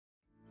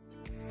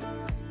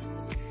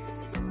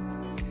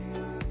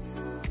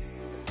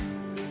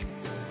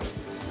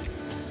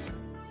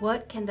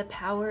What can the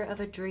power of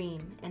a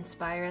dream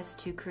inspire us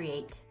to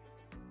create?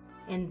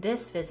 In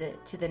this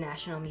visit to the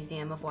National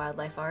Museum of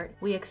Wildlife Art,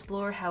 we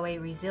explore how a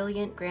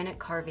resilient granite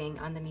carving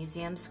on the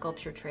museum's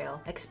sculpture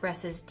trail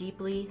expresses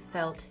deeply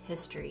felt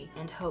history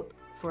and hope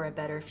for a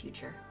better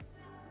future.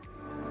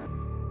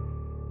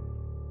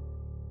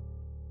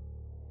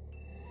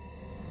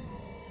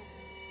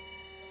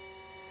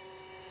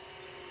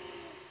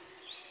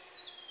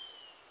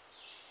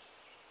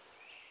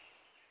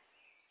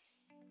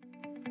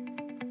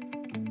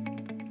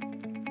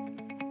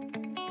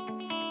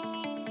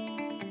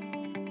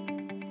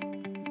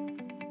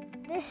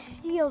 This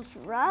feels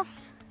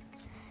rough.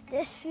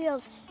 This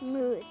feels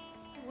smooth.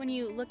 When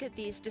you look at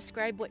these,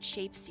 describe what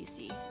shapes you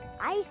see.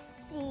 I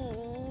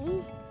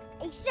see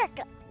a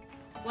circle.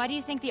 Why do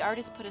you think the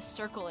artist put a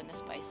circle in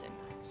this bison?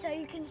 So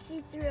you can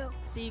see through.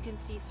 So you can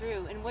see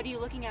through. And what are you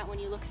looking at when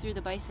you look through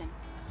the bison?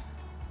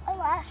 A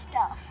lot of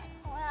stuff.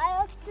 When I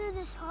look through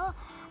this hole,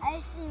 I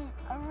see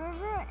a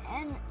river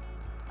and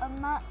a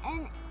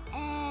mountain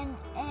and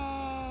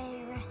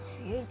a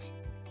refuge.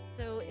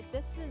 So if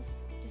this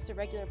is just a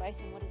regular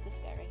bison, what is this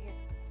guy right here?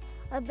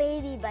 A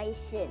baby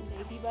bison.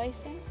 Baby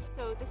bison?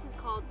 So this is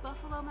called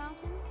Buffalo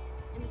Mountain,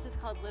 and this is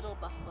called Little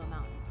Buffalo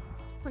Mountain.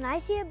 When I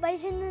see a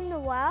bison in the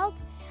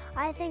wild,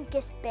 I think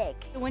it's big.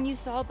 When you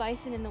saw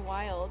bison in the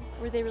wild,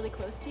 were they really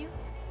close to you?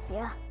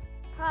 Yeah.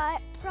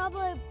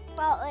 Probably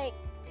about like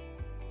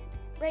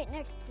right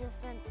next to the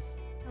fence.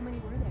 How many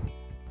were there?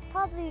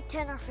 Probably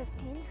 10 or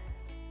 15.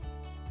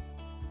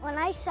 When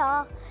I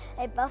saw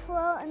a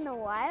buffalo in the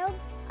wild,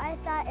 I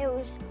thought it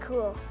was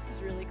cool. It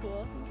was really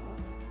cool.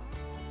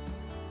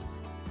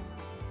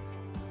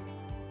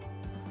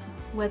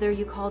 Whether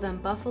you call them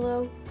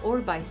buffalo or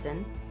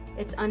bison,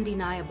 it's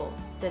undeniable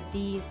that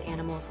these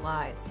animals'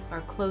 lives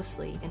are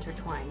closely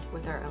intertwined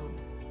with our own.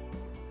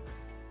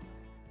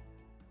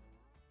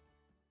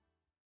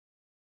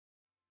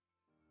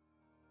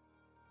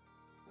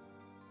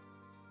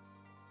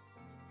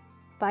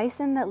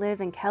 Bison that live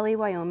in Kelly,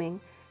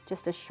 Wyoming,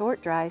 just a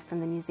short drive from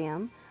the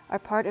museum, are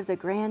part of the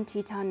Grand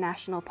Teton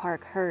National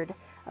Park herd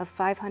of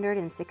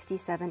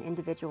 567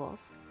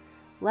 individuals.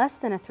 Less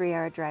than a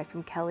 3-hour drive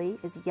from Kelly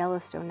is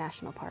Yellowstone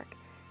National Park,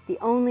 the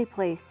only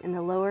place in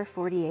the lower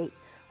 48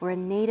 where a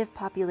native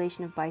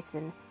population of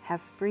bison have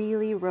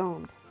freely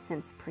roamed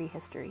since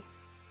prehistory.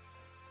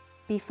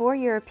 Before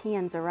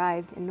Europeans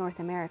arrived in North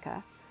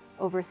America,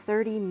 over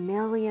 30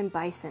 million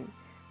bison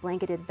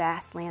blanketed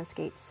vast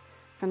landscapes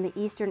from the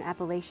eastern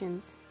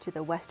Appalachians to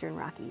the western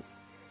Rockies.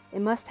 It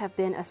must have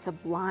been a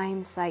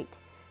sublime sight,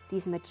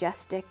 these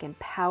majestic and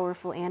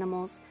powerful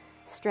animals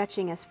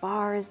stretching as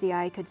far as the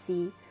eye could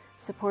see,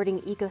 supporting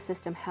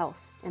ecosystem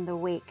health in the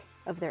wake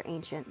of their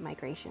ancient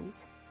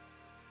migrations.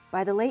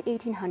 By the late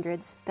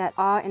 1800s, that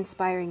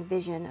awe-inspiring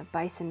vision of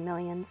bison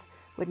millions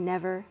would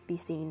never be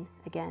seen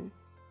again.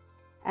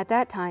 At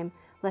that time,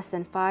 less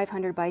than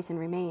 500 bison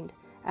remained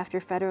after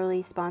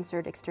federally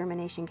sponsored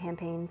extermination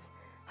campaigns,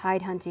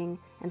 hide hunting,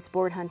 and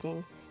sport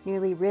hunting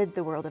nearly rid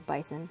the world of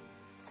bison,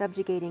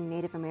 subjugating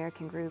Native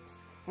American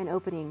groups and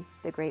opening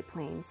the Great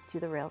Plains to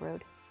the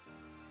railroad.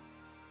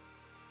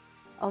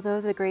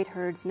 Although the great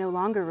herds no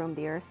longer roam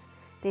the earth,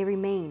 they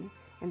remain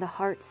in the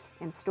hearts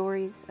and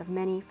stories of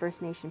many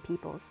First Nation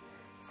peoples,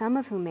 some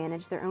of whom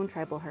manage their own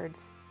tribal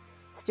herds.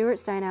 Stuart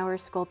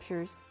Steinauer's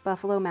sculptures,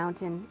 Buffalo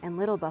Mountain and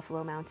Little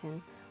Buffalo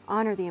Mountain,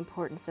 honor the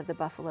importance of the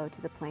buffalo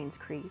to the Plains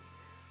Cree,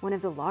 one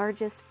of the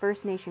largest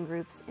First Nation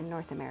groups in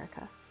North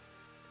America.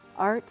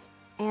 Art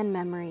and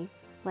memory,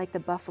 like the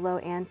Buffalo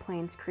and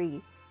Plains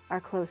Cree,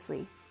 are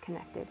closely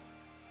connected.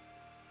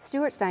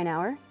 Stuart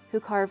Steinauer, who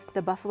carved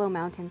the Buffalo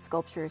Mountain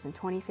sculptures in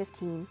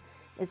 2015,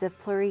 is of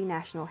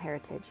plurinational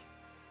heritage.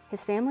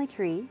 His family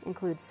tree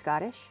includes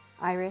Scottish,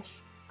 Irish,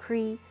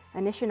 Cree,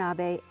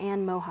 Anishinaabe,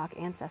 and Mohawk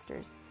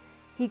ancestors.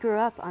 He grew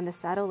up on the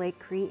Saddle Lake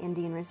Cree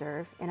Indian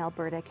Reserve in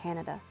Alberta,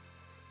 Canada.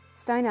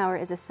 Steinauer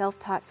is a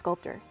self-taught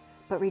sculptor,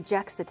 but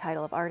rejects the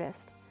title of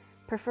artist,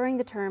 preferring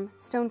the term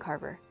stone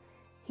carver.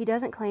 He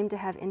doesn't claim to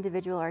have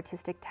individual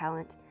artistic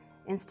talent,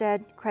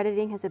 instead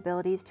crediting his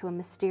abilities to a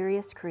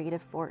mysterious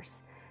creative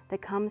force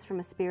that comes from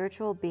a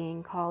spiritual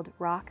being called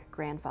Rock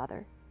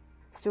Grandfather.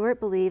 Stuart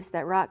believes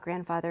that Rock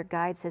Grandfather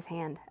guides his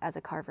hand as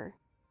a carver.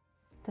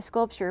 The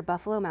sculpture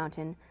Buffalo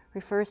Mountain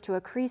refers to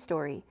a Cree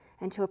story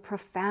and to a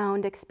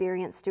profound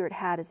experience Stuart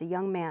had as a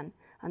young man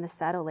on the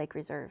Saddle Lake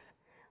Reserve.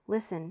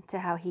 Listen to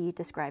how he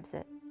describes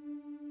it.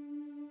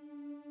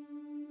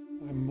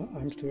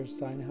 I'm Stuart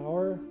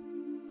Steinauer.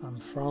 I'm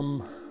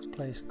from a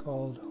place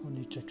called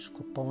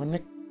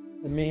Onichikskoponik.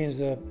 It means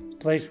a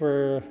place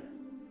where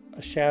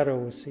a shadow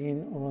was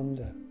seen on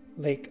the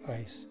lake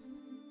ice.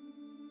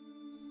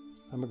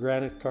 I'm a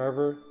granite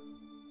carver.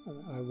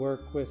 I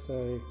work with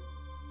a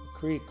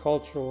Cree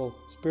cultural,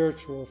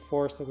 spiritual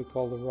force that we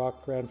call the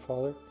Rock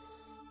Grandfather.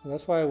 And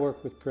that's why I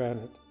work with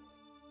granite.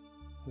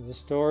 And the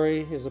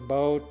story is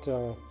about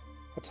a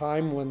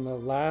time when the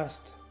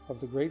last of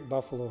the great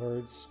buffalo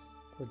herds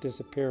were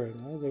disappearing.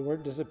 They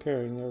weren't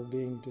disappearing, they were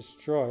being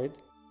destroyed.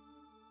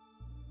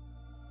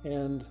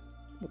 And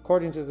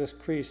according to this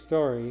Cree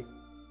story,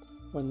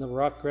 when the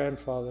rock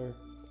grandfather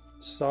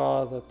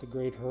saw that the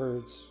great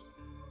herds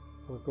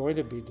were going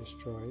to be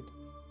destroyed,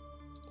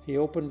 he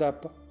opened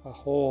up a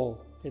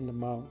hole in the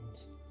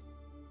mountains,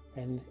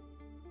 and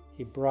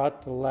he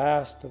brought the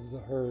last of the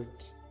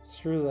herds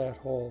through that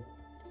hole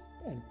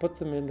and put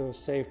them into a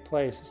safe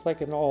place. It's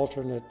like an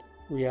alternate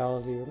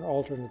reality, an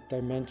alternate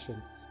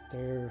dimension.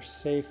 They're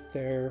safe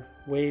there,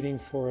 waiting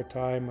for a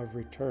time of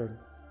return.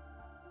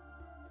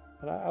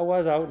 And I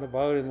was out and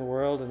about in the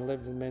world and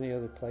lived in many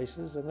other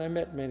places, and I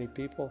met many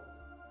people.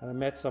 And I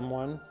met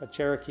someone, a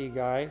Cherokee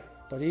guy,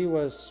 but he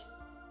was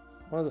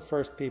one of the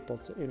first people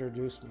to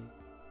introduce me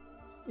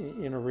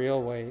in a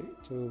real way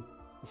to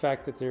the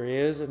fact that there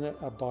is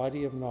a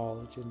body of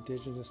knowledge,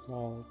 indigenous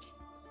knowledge,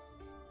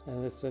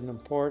 and it's an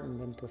important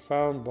and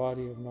profound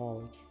body of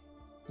knowledge.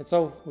 And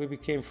so we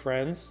became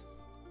friends.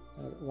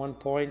 At one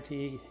point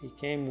he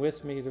came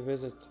with me to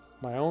visit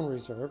my own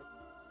reserve,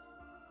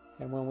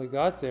 and when we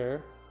got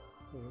there,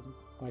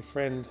 my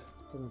friend,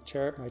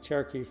 my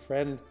Cherokee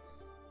friend,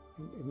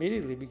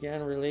 immediately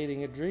began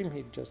relating a dream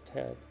he'd just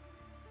had.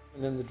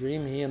 And in the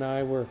dream, he and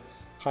I were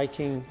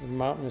hiking in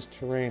mountainous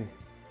terrain,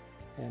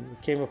 and we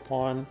came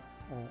upon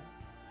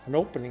an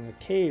opening,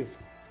 a cave.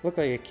 It looked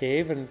like a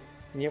cave, and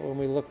yet when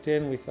we looked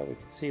in, we thought we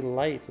could see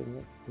light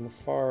in the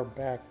far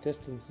back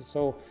distance. And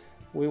so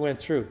we went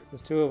through. The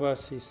two of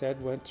us, he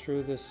said, went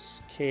through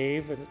this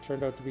cave, and it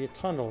turned out to be a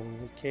tunnel.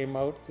 And we came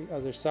out the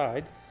other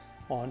side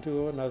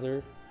onto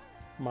another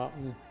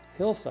mountain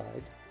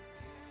hillside.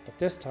 But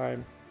this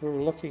time, we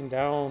were looking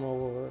down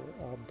over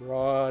a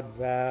broad,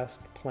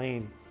 vast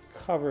plain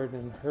covered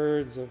in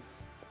herds of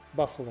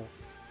buffalo.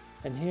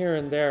 And here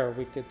and there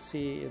we could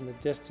see in the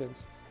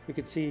distance, we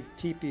could see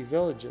teepee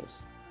villages.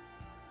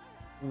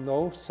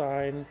 No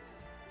sign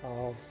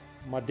of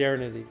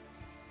modernity.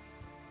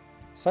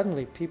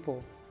 Suddenly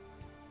people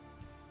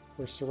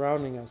were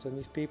surrounding us, and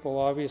these people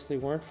obviously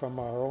weren't from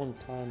our own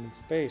time and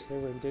space. They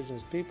were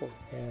indigenous people.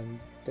 And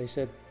they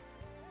said,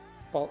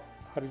 "Well,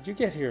 how did you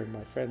get here?" And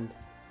my friend,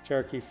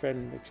 Cherokee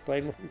friend,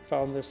 explained, "We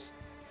found this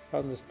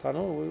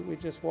tunnel. We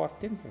just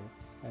walked in here."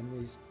 And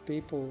these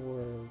people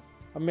were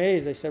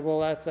amazed. They said,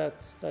 "Well,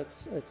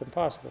 it's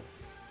impossible.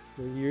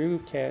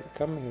 You can't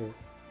come here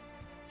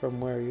from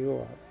where you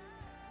are."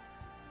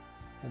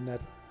 And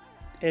that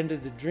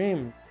ended the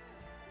dream.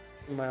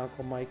 My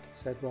Uncle Mike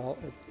said, "Well,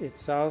 it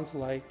sounds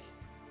like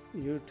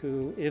you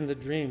two, in the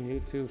dream, you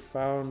two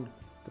found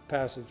the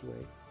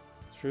passageway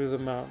through the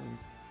mountain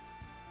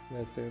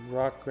that the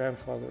rock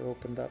grandfather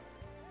opened up,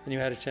 and you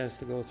had a chance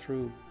to go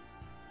through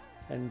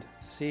and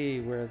see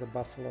where the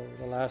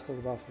last of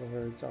the buffalo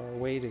herds are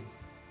waiting."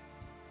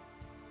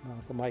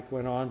 Uncle Mike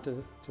went on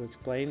to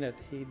explain that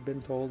he'd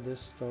been told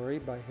this story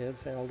by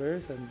his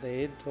elders, and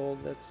they'd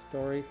told that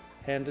story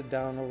handed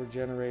down over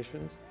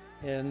generations,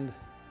 and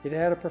it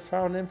had a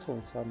profound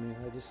influence on me.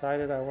 I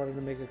decided I wanted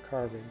to make a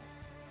carving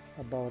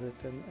about it,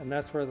 and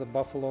that's where the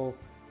Buffalo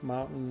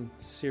Mountain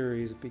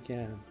series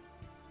began.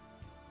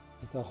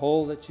 The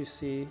hole that you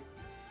see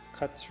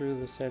cut through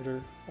the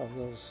center of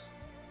those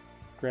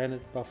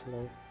granite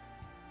buffalo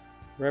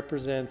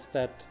represents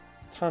that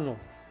tunnel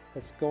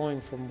that's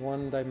going from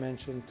one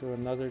dimension to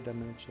another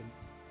dimension,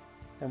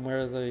 and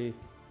where the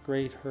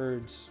great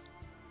herds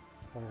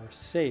are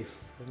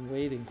safe and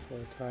waiting for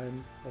a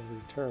time of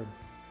return.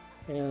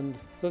 And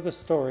so the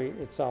story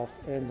itself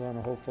ends on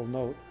a hopeful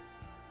note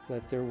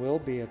that there will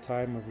be a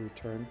time of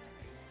return.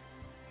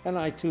 And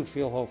I too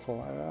feel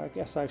hopeful. I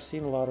guess I've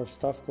seen a lot of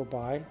stuff go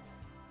by,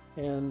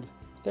 and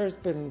there's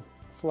been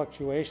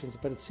fluctuations,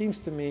 but it seems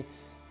to me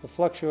the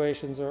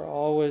fluctuations are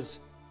always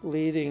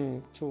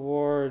leading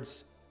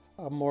towards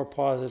a more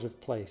positive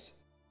place.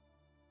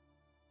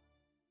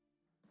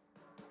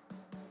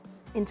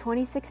 In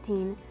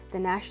 2016, the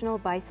National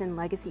Bison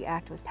Legacy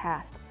Act was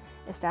passed,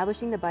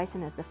 establishing the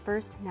bison as the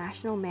first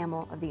national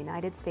mammal of the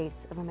United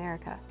States of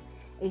America,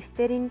 a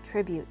fitting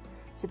tribute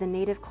to the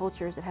native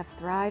cultures that have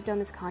thrived on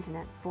this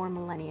continent for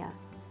millennia.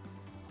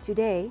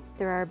 Today,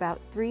 there are about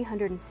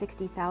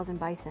 360,000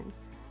 bison,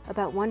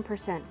 about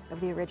 1% of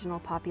the original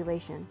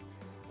population,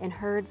 in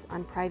herds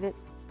on private,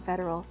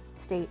 federal,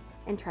 state,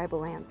 and tribal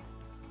lands.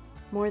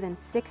 More than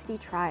 60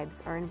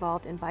 tribes are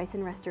involved in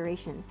bison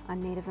restoration on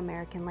Native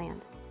American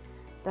land.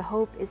 The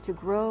hope is to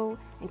grow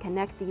and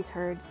connect these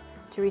herds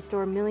to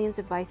restore millions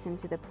of bison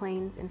to the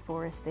plains and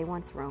forests they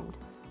once roamed.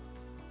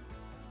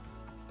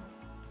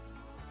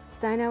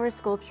 Steinauer's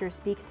sculpture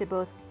speaks to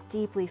both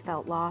deeply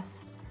felt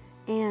loss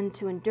and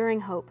to enduring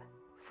hope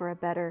for a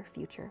better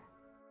future.